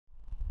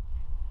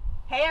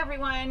Hey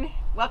everyone,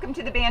 welcome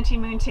to the Banshee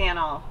Moon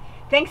channel.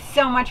 Thanks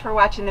so much for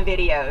watching the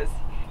videos.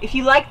 If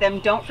you like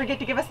them, don't forget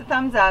to give us a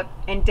thumbs up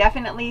and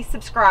definitely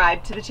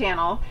subscribe to the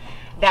channel.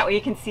 That way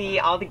you can see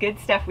all the good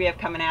stuff we have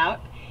coming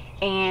out.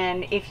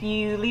 And if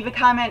you leave a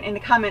comment in the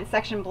comment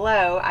section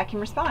below, I can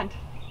respond.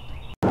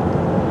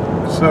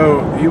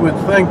 So you would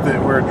think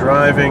that we're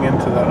driving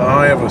into the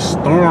eye of a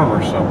storm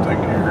or something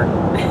here.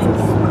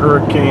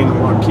 Hurricane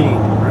Joaquin,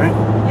 right?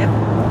 Yep.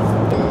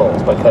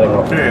 By cutting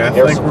off. Okay, I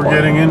think we're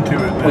getting into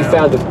it now. We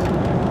found it.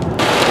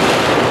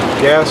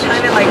 Gas.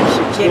 Kind of like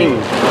getting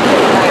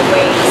by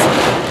waves.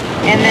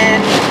 And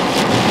then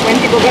when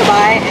people go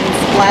by and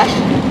splash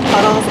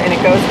puddles and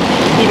it goes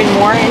even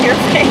more in your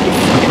face.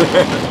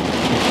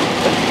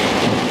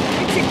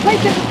 It's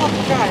quite difficult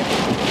to drive.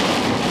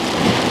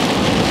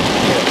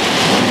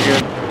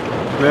 Good.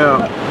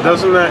 Now,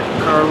 doesn't that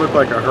car look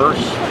like a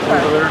hearse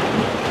over there?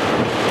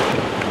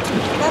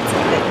 That's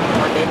a bit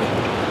morbid.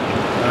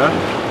 Huh?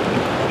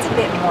 That's a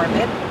bit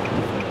morbid.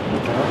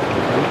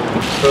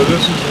 So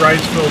this is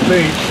Wrightsville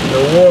Beach.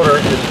 The water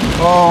is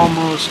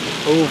almost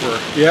over.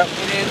 Yep.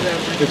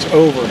 It is over. It's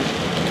over.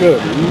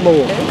 Good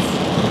Lord. It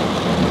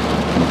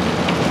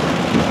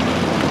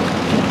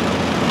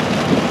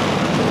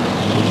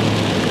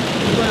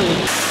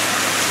is?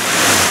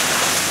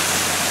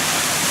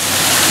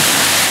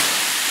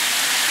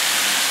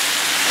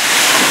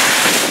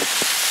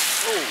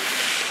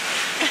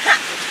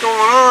 What's going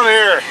on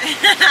here?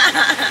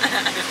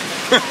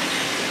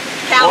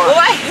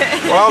 Cowboy!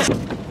 Well, so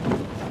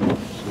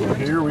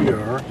here we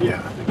are.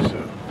 Yeah, I think so.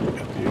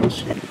 At the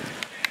ocean.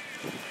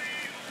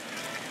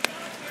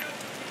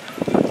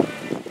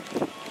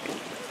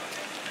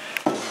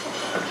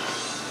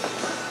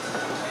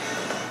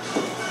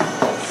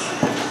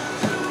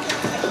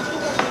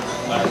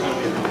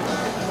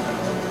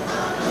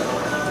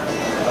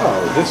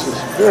 Oh, this is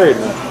very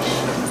nice.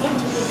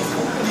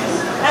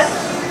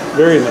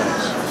 Very nice.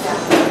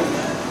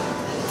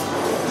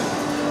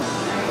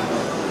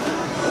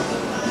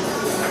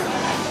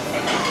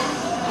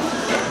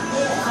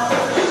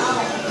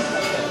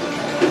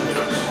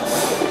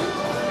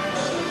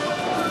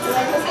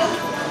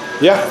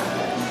 Yeah.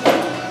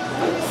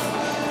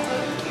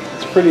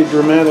 It's pretty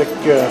dramatic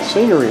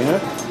scenery, huh?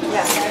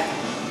 Yeah.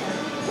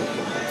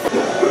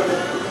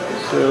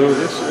 So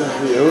this is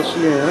the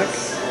Oceanic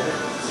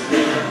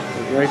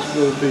at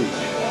Wrightsville Beach.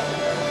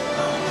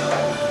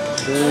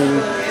 Then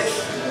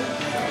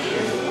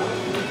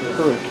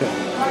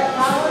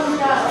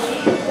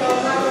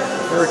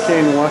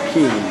Hurricane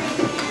Joaquin.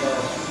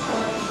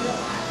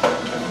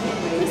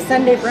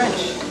 Sunday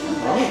brunch.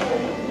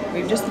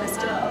 We've just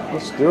missed it.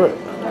 Let's do it.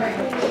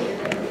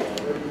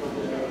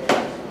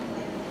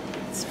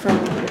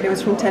 It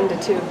was from 10 to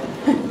 2.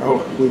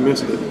 Oh, we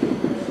missed it.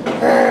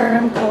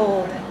 I'm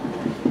cold.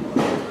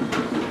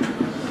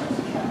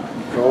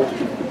 Cold?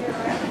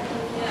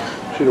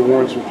 Should have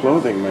worn some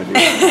clothing, my dear.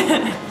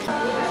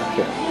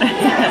 Okay.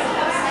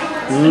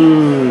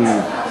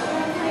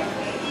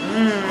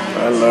 I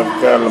love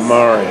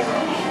calamari.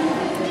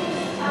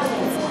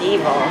 It's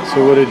evil. So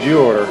what did you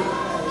order? I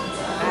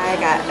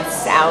got a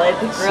salad,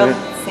 grilled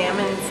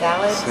salmon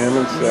salad.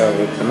 Salmon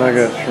salad, and I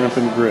got shrimp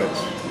and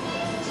grits.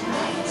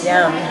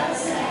 Yum.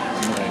 Nice.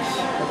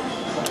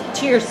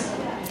 Cheers.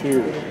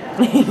 Cheers.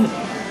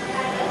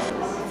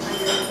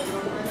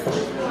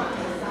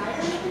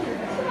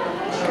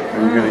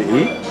 Are you gonna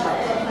eat?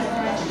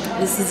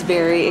 This is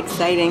very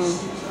exciting.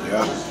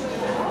 Yeah.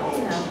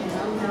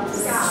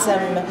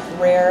 Some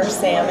rare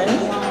salmon.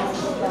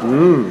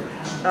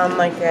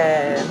 Like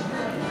a, I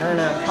don't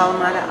know,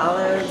 Kalamata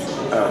olives.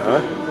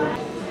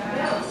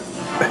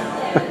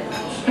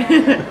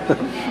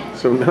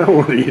 So now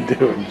what are you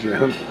doing,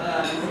 Jen?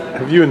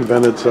 Have you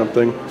invented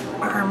something?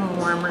 Arm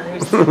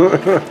warmers. It's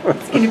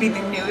going to be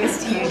the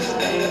newest huge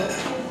thing.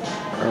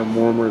 Arm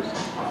warmers.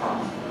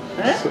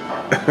 Huh?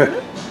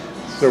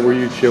 So were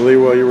you chilly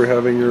while you were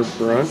having your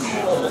brunch?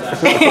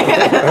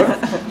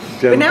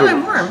 Jen But now put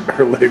I'm warm.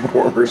 her leg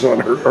warmers on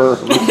her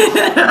arms.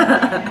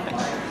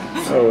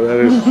 Oh, that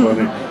is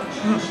funny.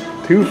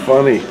 Too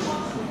funny.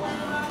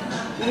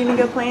 You going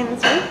to go play in the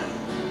street?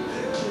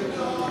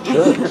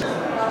 Sure.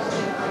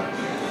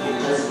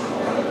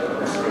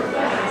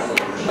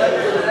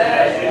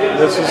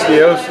 This is the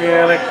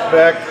Oceanic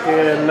back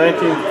in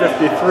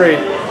 1953.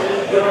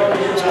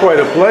 It's quite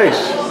a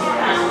place.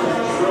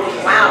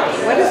 Wow.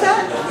 What is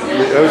that?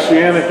 The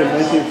Oceanic in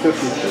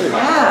 1953.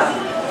 Wow.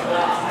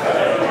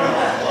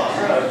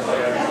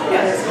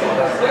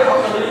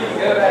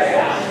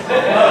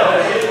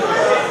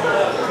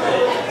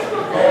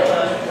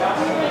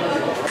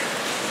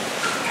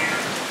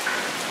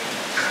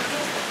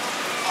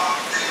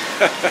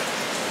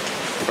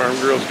 Farm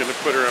Girl's gonna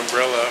put her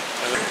umbrella up.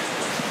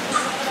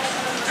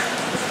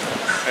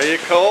 Are you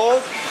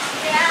cold?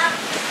 Yeah.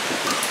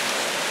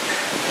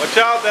 Watch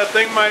out, that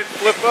thing might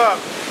flip up.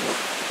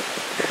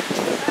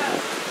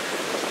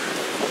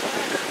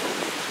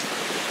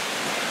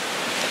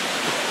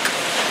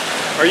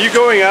 Are you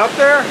going out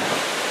there?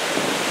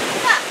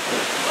 Yeah.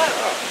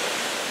 Whoa.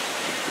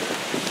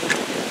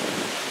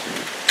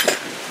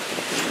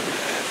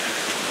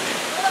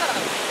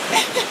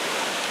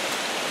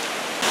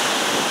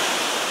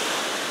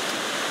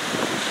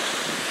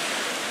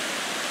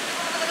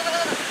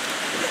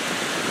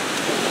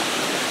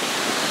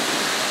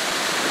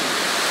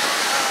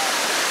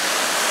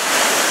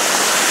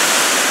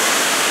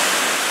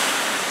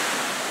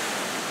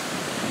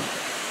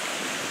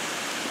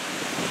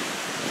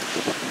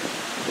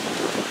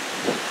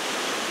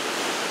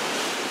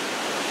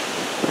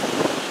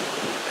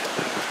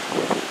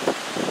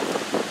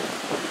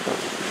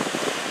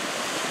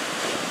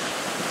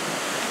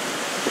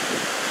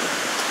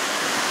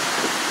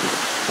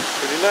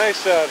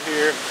 nice out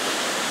here.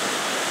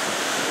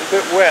 A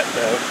bit wet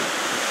though.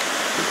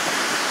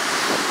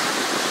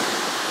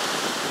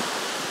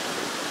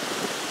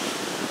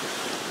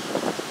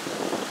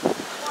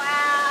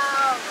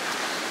 Wow.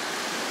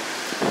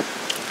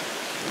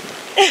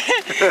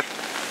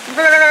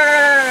 Brr,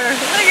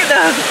 look at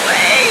those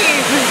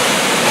waves.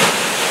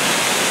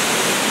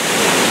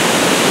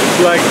 It's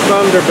like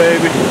thunder,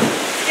 baby.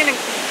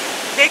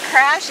 They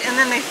crash and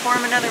then they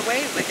form another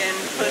wave again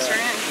closer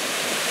in.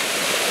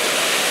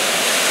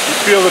 You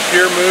feel the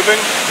pier moving?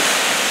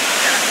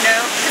 No,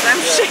 because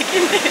I'm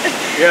shaking it.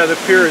 Yeah, the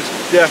pier is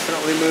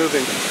definitely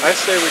moving. I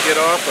say we get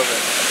off of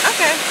it.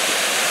 Okay.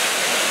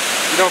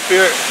 You don't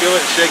feel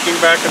it shaking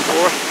back and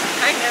forth?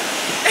 Kind of.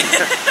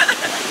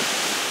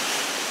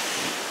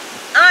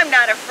 I'm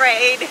not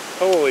afraid.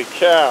 Holy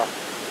cow.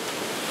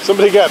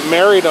 Somebody got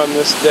married on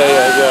this day,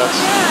 I guess.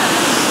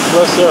 Yeah.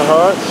 Bless their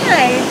hearts.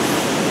 Nice.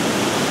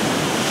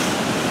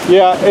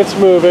 Yeah, it's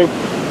moving.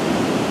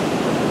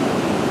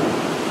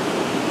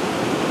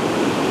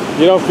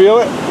 You don't feel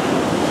it?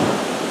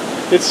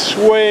 It's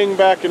swaying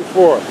back and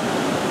forth.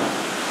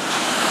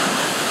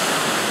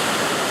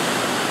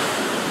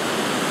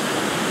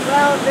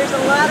 Well, there's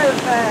a lot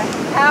of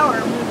power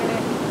moving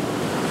it.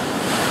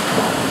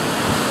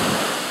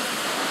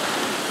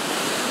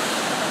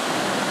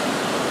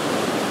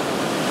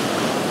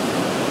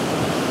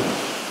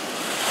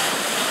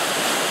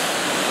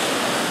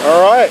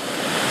 All right.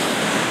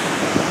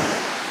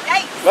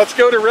 Yikes. Let's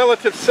go to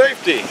relative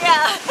safety.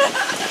 Yeah.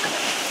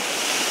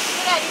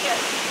 Get out of here.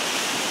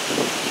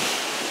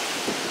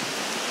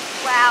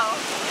 Wow.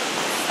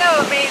 So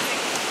amazing.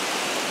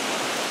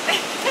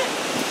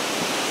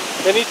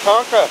 Mini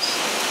Tonkas.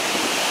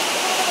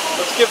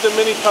 Let's give the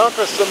Mini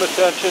Tonkas some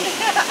attention.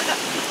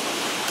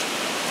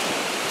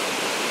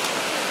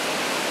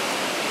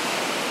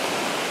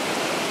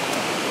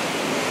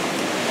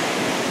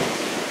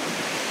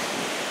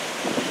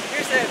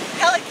 There's a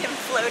pelican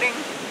floating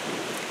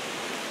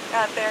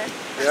out there.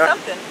 Or Yeah.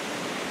 something.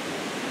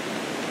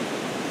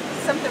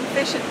 Something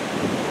fishing.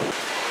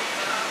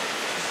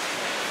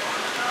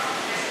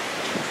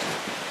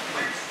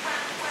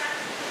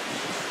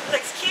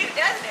 Looks cute,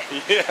 doesn't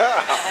it?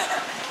 Yeah.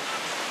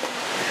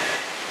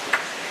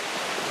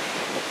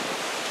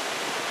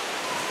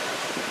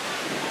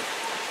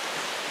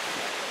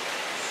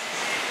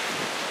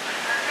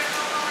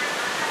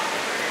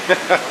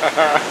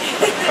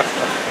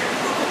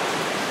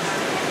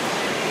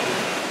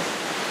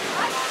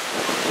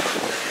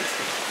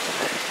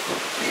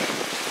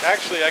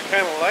 Actually, I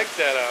kind of like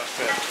that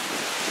outfit.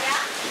 Yeah?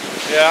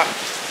 Yeah,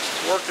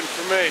 it's working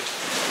for me.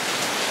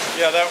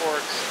 Yeah, that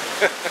works.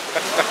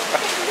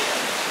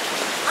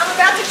 I'm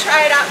about to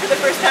try it out for the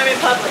first time in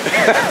public.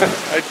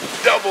 I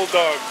double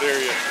dog dare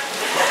you.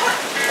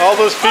 All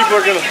those people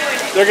are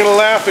they're gonna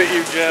laugh at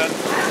you, Jen.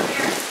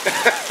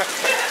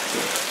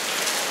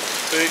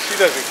 See, she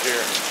doesn't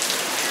care.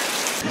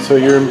 So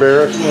you're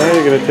embarrassed now?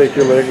 You're gonna take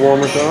your leg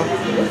warmers off?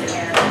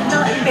 I'm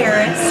not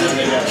embarrassed.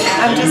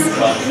 I'm just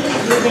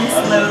moving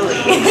slowly.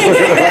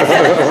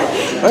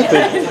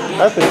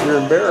 I think you're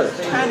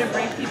embarrassed. Trying to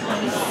bring people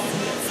in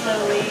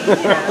slowly, you know.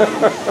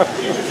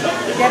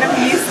 Get them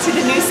used to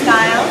the new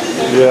style.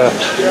 Yeah.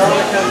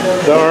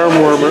 The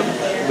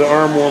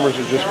arm warmers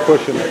are just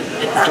pushing it.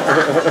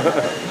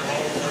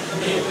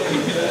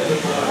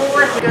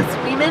 Go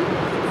swimming?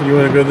 You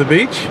want to go to the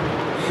beach?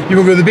 You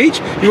want to go to the beach?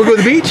 You want to go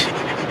to the beach?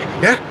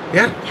 Yeah,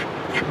 yeah.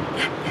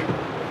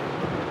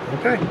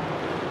 Okay.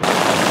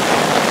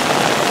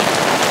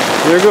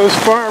 There goes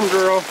Farm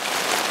Girl.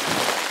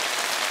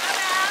 How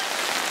about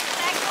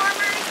leg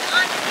warmers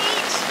on the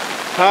beach?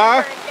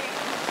 Huh? Hurricane.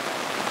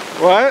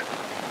 What?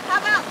 How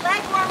about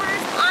leg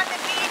warmers on the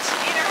beach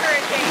in a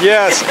hurricane?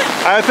 Yes,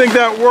 I think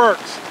that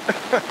works.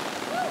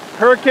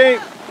 Hurricane,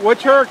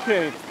 which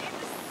hurricane?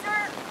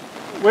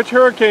 Which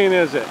hurricane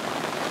is it?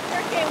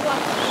 Hurricane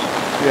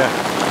Joaquin. Yeah.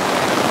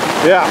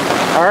 Yeah,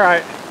 all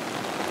right.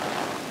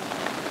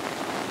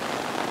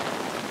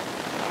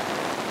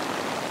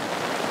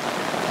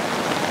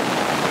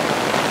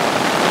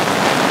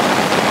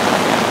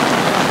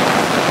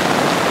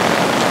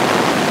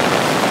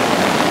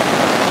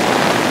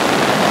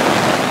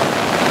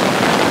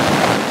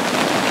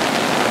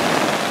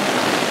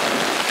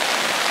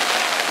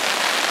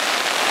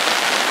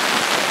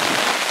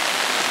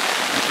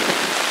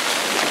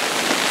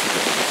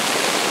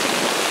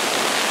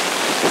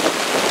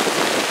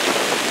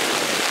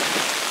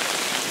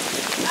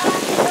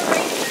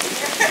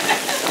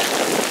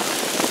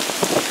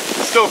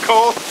 Still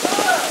cold?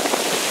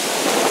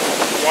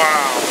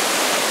 Wow.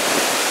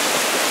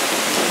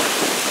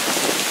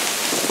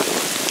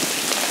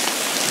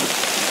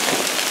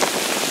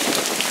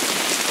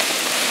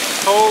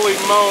 Holy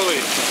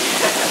moly.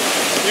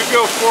 You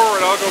go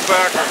forward, I'll go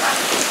backward.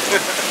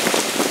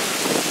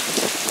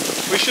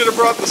 We should have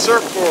brought the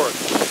surfboard.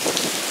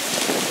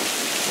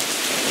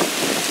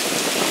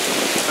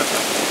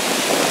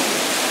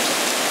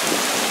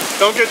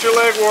 Don't get your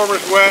leg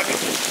warmers wet.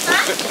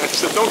 I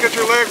said, don't get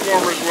your leg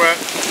warmers wet.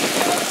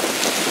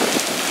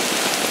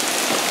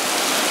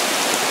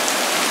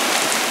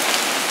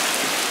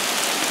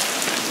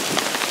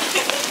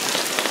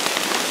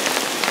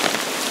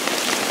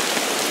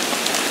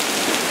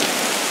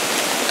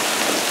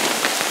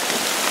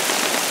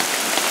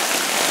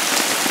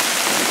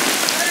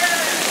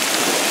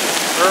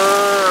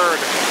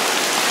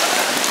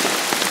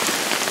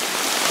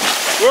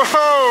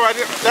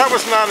 that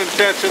was not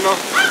intentional.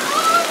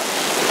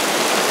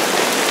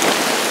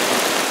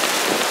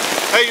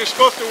 Hey, you're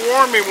supposed to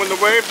warn me when the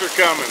waves are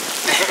coming.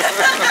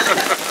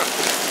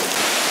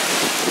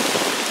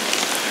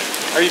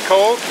 Are you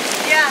cold?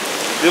 Yeah.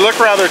 You look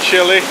rather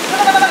chilly.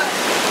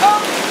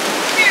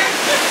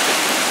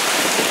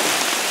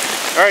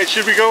 All right,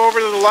 should we go over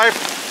to the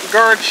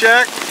lifeguard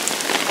shack?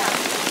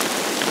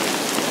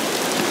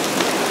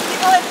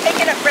 People have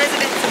taken up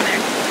residence in there.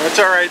 That's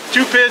all right.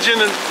 Two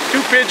pigeon and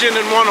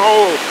one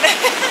hole.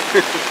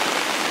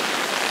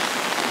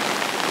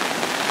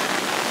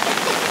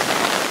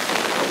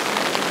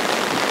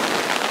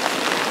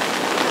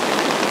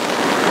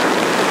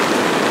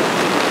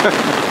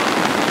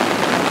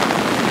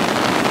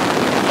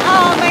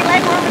 Oh, my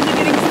Legwarmers are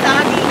getting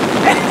soggy.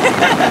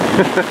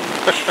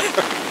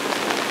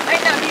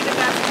 Might not be the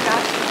best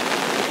stuff.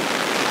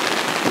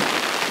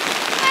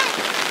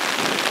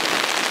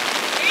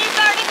 Are you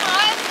guarding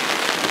live?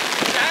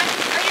 What's that?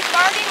 Are you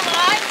guarding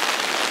live?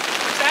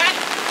 What's that?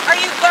 Are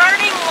you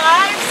guarding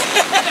live?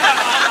 No,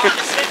 I'll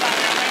just sit down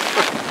there.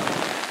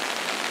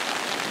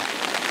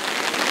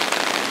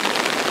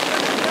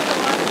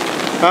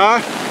 Huh?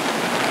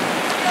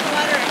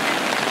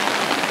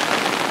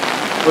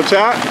 What's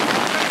that?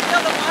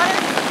 Feel the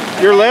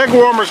water? Your leg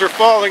warmers are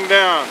falling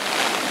down.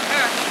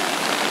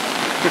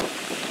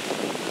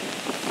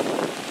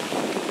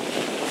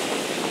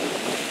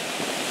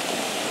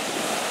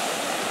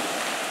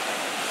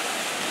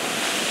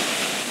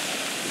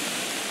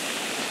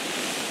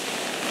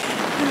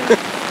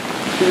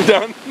 You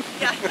done?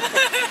 Yeah.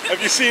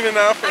 Have you seen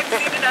enough? I've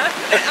seen enough.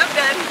 I'm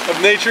done.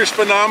 Of nature's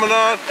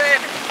phenomenon?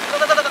 Good.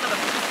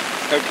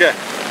 Okay.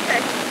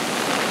 Okay.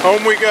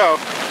 Home we go.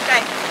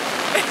 Okay.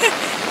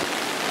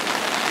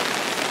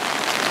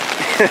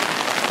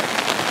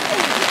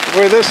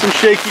 Boy, there's some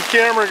shaky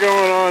camera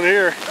going on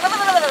here. I'm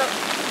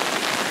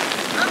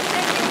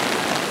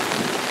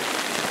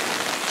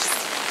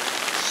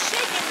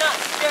shaking not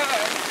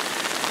stirred.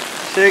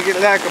 Shake it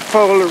like a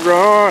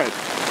Polaroid.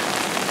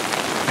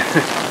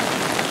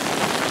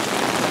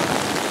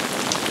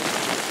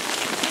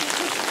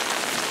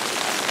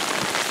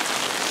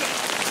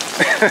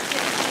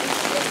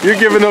 You're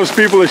giving those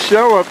people a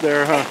show up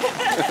there, huh?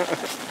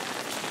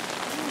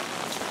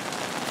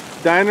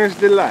 Diner's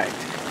Delight.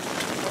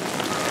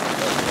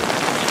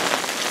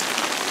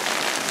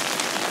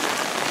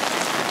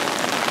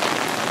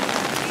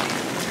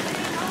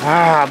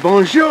 Ah,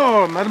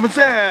 bonjour,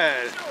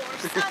 mademoiselle.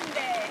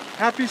 Sunday.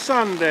 Happy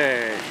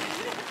Sunday.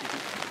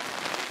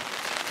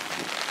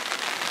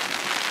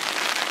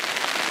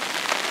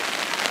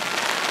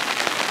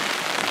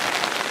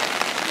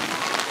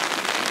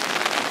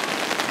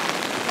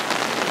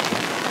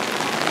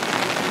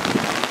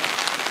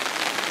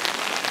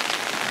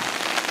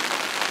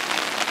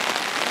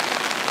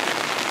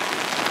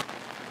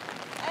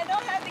 I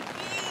don't have the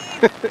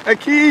keys. A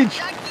keys.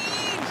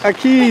 The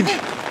keys. A keys.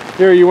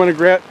 Here, you want to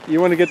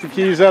get the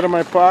keys out of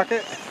my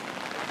pocket?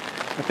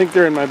 I think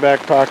they're in my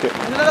back pocket.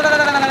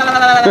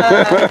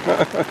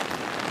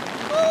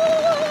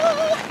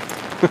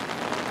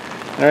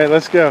 All right,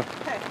 let's go.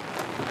 Okay.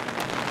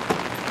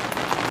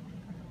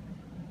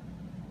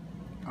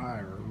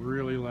 I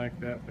really like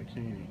that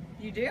bikini.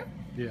 You do?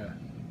 Yeah.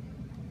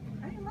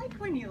 I like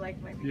when you like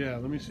my Yeah,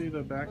 let me see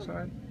the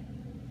backside.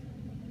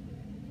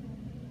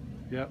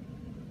 Yep.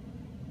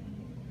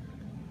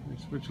 Let me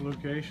switch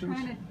locations.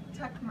 trying to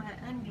tuck my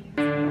undies.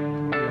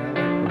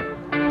 Yeah,